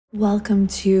Welcome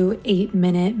to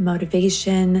 8-Minute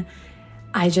Motivation.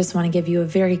 I just want to give you a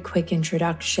very quick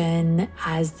introduction,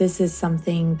 as this is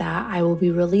something that I will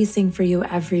be releasing for you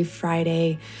every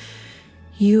Friday.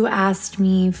 You asked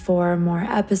me for more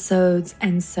episodes,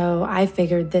 and so I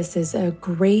figured this is a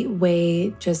great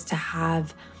way just to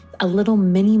have a little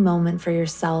mini moment for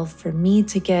yourself, for me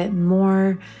to get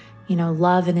more,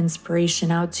 love and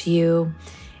inspiration out to you.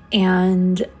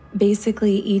 And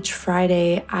basically, each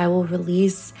Friday, I will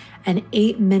release an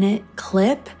 8-minute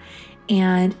clip,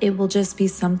 and it will just be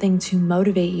something to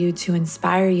motivate you, to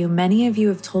inspire you. Many of you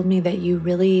have told me that you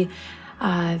really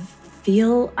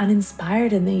feel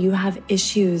uninspired and that you have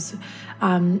issues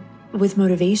with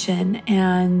motivation.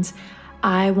 And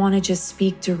I want to just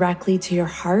speak directly to your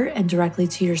heart and directly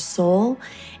to your soul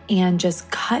and just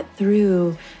cut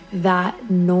through that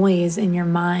noise in your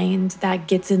mind that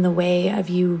gets in the way of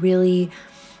you really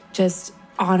just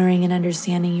honoring and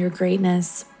understanding your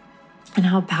greatness and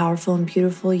how powerful and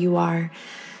beautiful you are.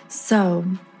 So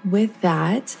with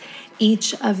that,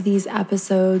 each of these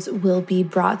episodes will be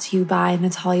brought to you by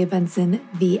Natalia Benson,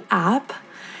 the app,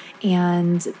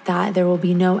 and that there will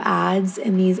be no ads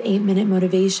in these 8-minute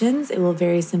motivations. It will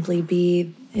very simply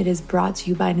be, it is brought to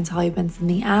you by Natalia Benson,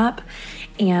 the app.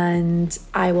 And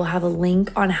I will have a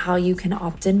link on how you can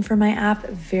opt in for my app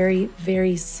very,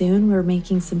 very soon. We're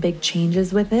making some big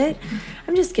changes with it.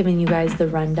 I'm just giving you guys the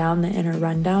rundown, the inner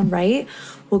rundown, right?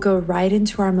 We'll go right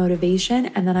into our motivation,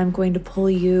 and then I'm going to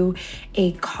pull you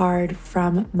a card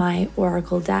from my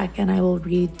Oracle deck, and I will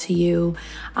read to you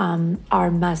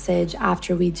our message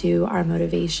after we do our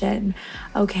motivation.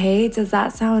 Okay, does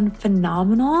that sound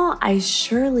phenomenal?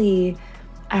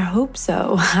 I hope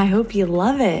so. I hope you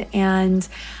love it. And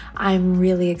I'm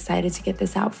really excited to get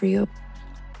this out for you.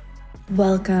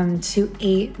 Welcome to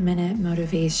 8-Minute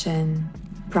Motivation,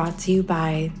 brought to you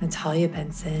by Natalia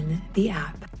Benson, the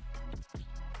app.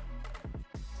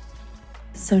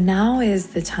 So now is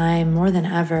the time more than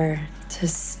ever to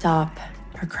stop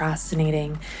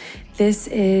procrastinating. This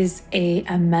is a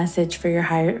message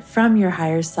for from your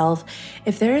higher self.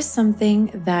 If there is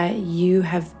something that you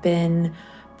have been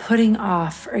putting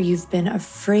off or you've been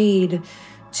afraid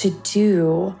to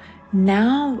do,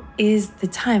 now is the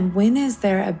time. When is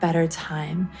there a better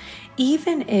time?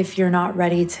 Even if you're not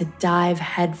ready to dive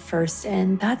headfirst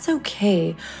in, that's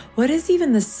okay. What is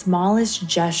even the smallest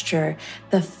gesture,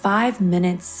 the 5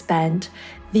 minutes spent,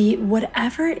 the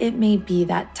whatever it may be,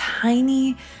 that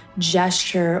tiny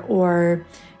gesture or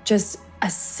just a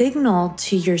signal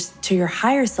to your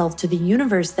higher self, to the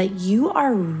universe, that you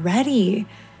are ready,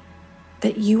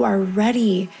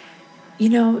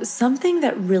 something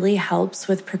that really helps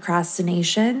with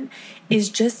procrastination is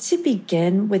just to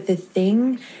begin with the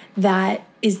thing that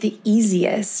is the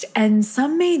easiest. And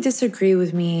some may disagree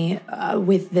with me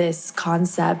with this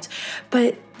concept,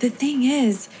 but the thing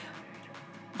is,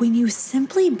 when you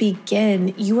simply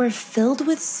begin, you are filled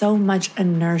with so much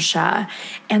inertia,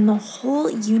 and the whole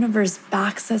universe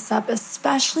backs us up,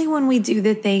 especially when we do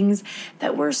the things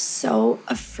that we're so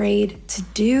afraid to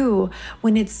do,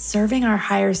 when it's serving our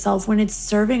higher self, when it's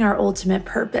serving our ultimate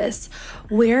purpose.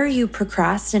 Where are you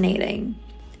procrastinating?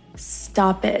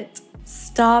 Stop it.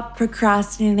 Stop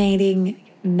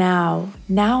procrastinating now.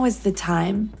 Now is the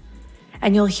time.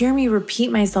 And you'll hear me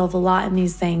repeat myself a lot in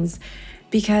these things,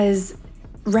 because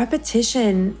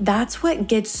repetition, that's what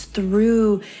gets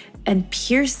through and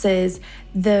pierces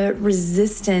the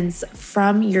resistance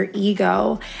from your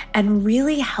ego and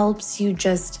really helps you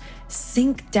just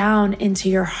sink down into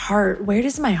your heart. Where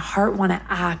does my heart want to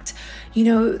act?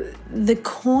 The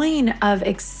coin of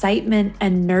excitement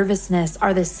and nervousness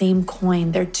are the same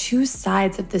coin. They're two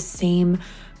sides of the same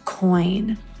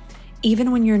coin.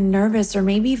 Even when you're nervous or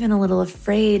maybe even a little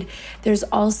afraid, there's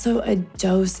also a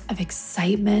dose of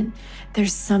excitement.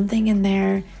 There's something in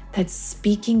there that's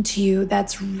speaking to you,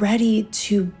 that's ready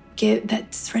to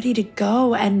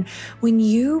go. And when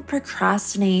you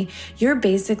procrastinate, you're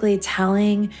basically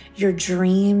telling your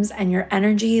dreams and your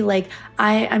energy, like,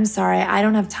 I'm sorry, I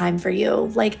don't have time for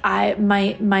you. Like,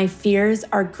 my fears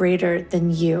are greater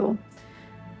than you.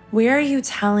 Where are you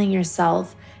telling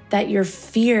yourself that your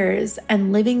fears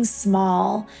and living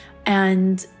small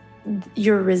and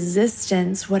your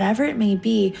resistance, whatever it may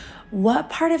be, what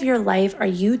part of your life are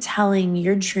you telling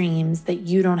your dreams that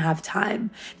you don't have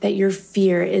time, that your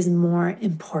fear is more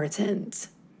important?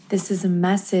 This is a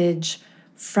message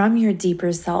from your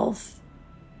deeper self.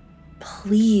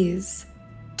 Please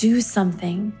do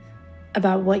something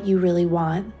about what you really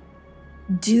want.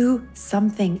 Do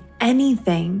something,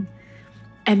 anything.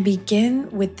 And begin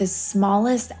with the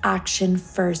smallest action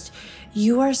first.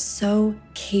 You are so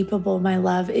capable, my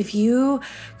love. If you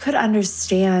could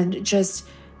understand just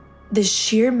the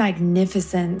sheer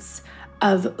magnificence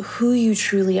of who you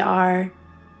truly are,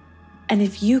 and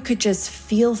if you could just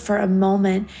feel for a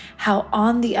moment how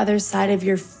on the other side of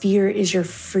your fear is your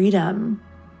freedom,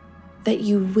 that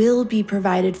you will be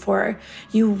provided for,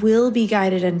 you will be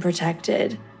guided and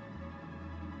protected,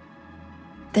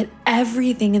 that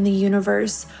everything in the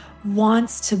universe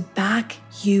wants to back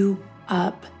you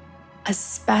up,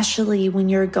 especially when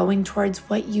you're going towards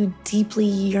what you deeply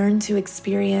yearn to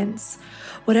experience.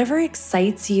 Whatever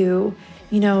excites you,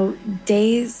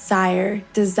 desire.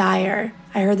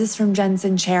 I heard this from Jen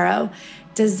Sincero.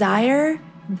 Desire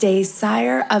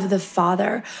of the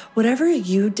Father. Whatever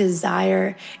you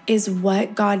desire is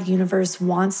what God universe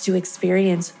wants to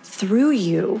experience through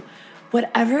you.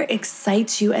 Whatever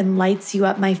excites you and lights you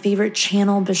up. My favorite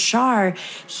channel, Bashar,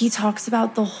 he talks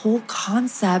about the whole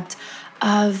concept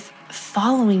of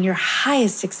following your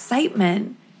highest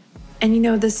excitement.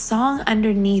 And the song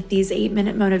underneath these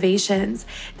 8-minute motivations,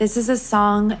 this is a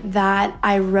song that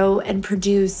I wrote and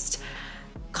produced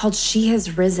called She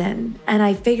Has Risen. And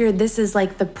I figured this is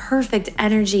like the perfect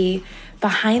energy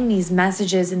behind these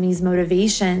messages and these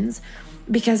motivations,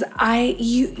 because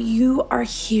you are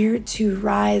here to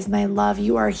rise, my love.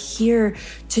 You are here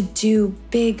to do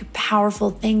big,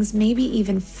 powerful things, maybe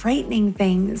even frightening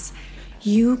things.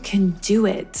 You can do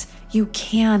it. You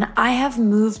can. I have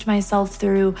moved myself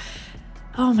through,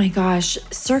 oh my gosh,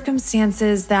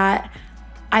 circumstances that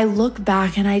I look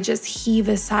back and I just heave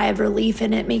a sigh of relief,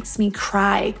 and it makes me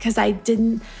cry because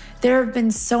there have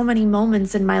been so many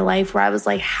moments in my life where I was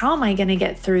like, how am I going to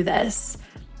get through this?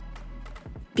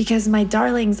 Because my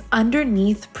darlings,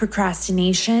 underneath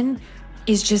procrastination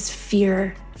is just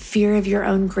fear of your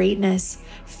own greatness,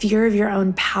 fear of your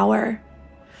own power.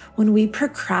 When we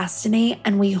procrastinate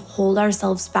and we hold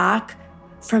ourselves back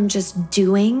from just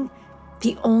doing,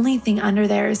 the only thing under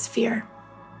there is fear.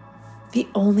 The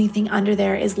only thing under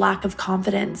there is lack of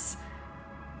confidence.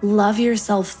 Love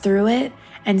yourself through it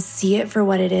and see it for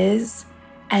what it is,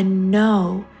 and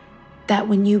know that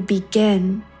when you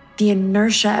begin, the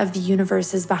inertia of the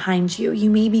universe is behind you. You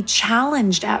may be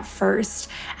challenged at first,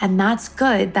 and that's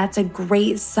good. That's a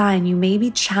great sign. You may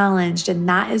be challenged, and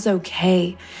that is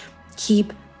okay.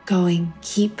 Keep going,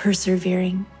 keep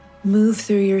persevering. Move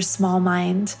through your small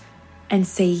mind and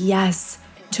say yes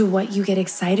to what you get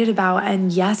excited about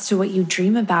and yes to what you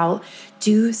dream about.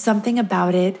 Do something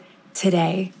about it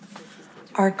today.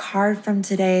 Our card from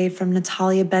today from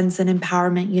Natalia Benson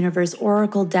Empowerment Universe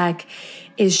Oracle deck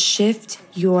is Shift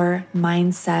Your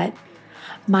Mindset.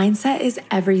 Mindset is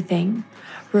everything.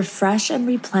 Refresh and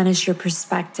replenish your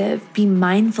perspective. Be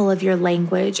mindful of your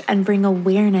language and bring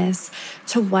awareness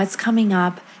to what's coming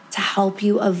up to help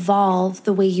you evolve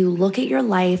the way you look at your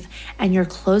life and your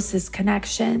closest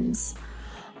connections.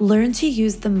 Learn to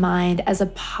use the mind as a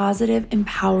positive,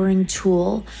 empowering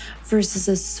tool versus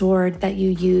a sword that you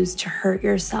use to hurt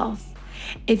yourself.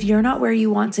 If you're not where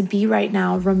you want to be right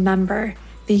now, remember,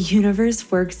 the universe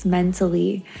works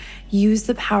mentally. Use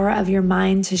the power of your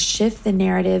mind to shift the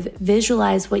narrative.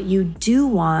 Visualize what you do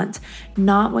want,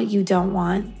 not what you don't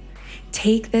want.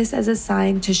 Take this as a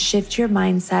sign to shift your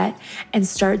mindset and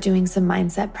start doing some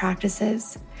mindset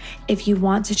practices. If you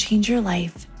want to change your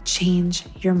life, change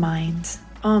your mind.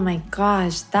 Oh my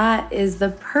gosh, that is the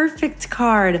perfect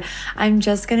card. I'm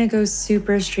just going to go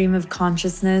super stream of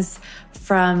consciousness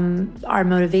from our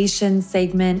motivation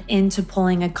segment into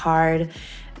pulling a card.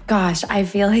 Gosh, I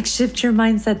feel like shift your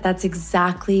mindset. That's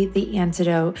exactly the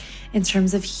antidote in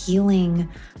terms of healing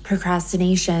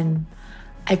procrastination.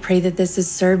 I pray that this has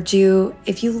served you.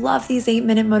 If you love these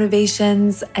 8-minute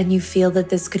motivations and you feel that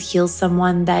this could heal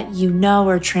someone that you know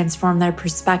or transform their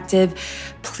perspective,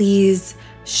 please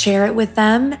share it with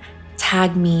them.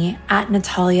 Tag me at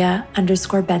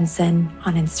Natalia_Benson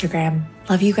on Instagram.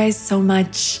 Love you guys so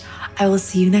much. I will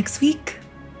see you next week.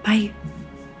 Bye.